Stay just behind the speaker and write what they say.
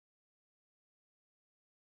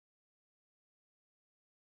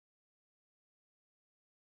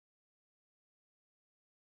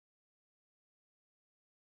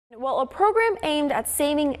Well, a program aimed at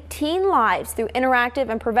saving teen lives through interactive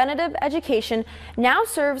and preventative education now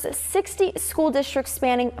serves 60 school districts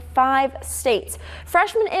spanning 5 states.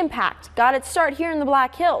 Freshman Impact got its start here in the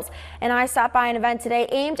Black Hills, and I stopped by an event today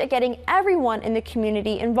aimed at getting everyone in the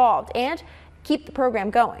community involved and keep the program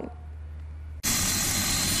going.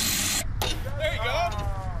 There you go.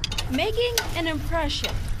 Making an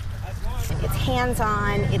impression. It's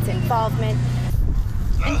hands-on, it's involvement.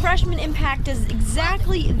 And Freshman Impact does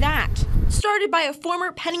exactly that. Started by a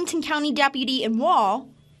former Pennington County deputy in Wall,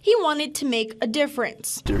 he wanted to make a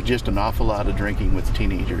difference. There's just an awful lot of drinking with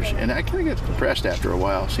teenagers, and I kind of get depressed after a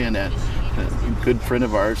while seeing that. A good friend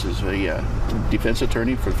of ours is a defense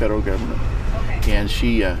attorney for the federal government, and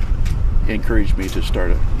she encouraged me to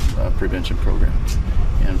start a prevention program.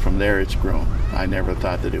 And from there it's grown. I never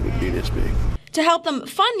thought that it would be this big. To help them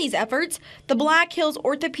fund these efforts, the Black Hills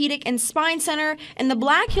Orthopedic and Spine Center and the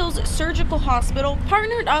Black Hills Surgical Hospital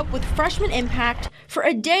partnered up with Freshman Impact for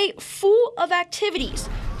a day full of activities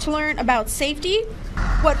to learn about safety,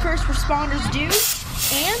 what first responders do,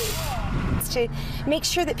 and to make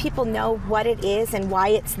sure that people know what it is and why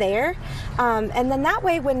it's there. And then that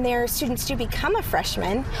way, when their students do become a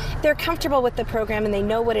freshman, they're comfortable with the program and they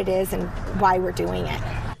know what it is and why we're doing it.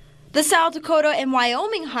 The South Dakota and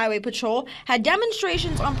Wyoming Highway Patrol had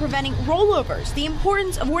demonstrations on preventing rollovers, the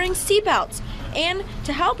importance of wearing seatbelts, and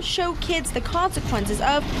to help show kids the consequences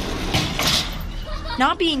of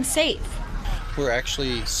not being safe. We're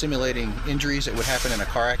actually simulating injuries that would happen in a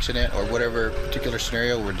car accident or whatever particular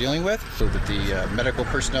scenario we're dealing with, so that the medical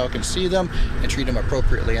personnel can see them and treat them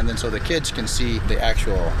appropriately, and then so the kids can see the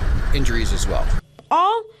actual injuries as well.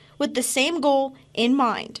 All with the same goal in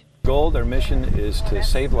mind. Their mission is to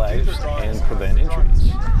save lives and prevent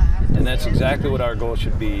injuries. And that's exactly what our goal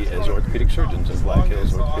should be as orthopedic surgeons in Black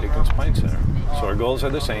Hills Orthopedic and Spine Center. So our goals are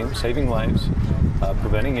the same: saving lives,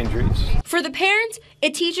 preventing injuries. For the parents,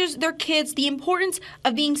 it teaches their kids the importance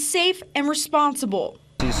of being safe and responsible.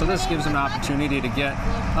 So this gives them an opportunity to get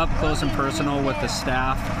up close and personal with the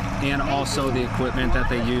staff and also the equipment that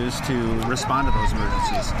they use to respond to those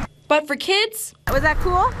emergencies. But for kids, was that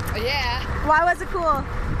cool? Yeah. Why was it cool?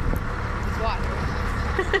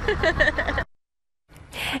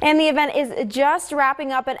 And the event is just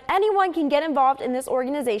wrapping up, and anyone can get involved in this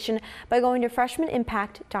organization by going to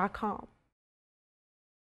freshmanimpact.com.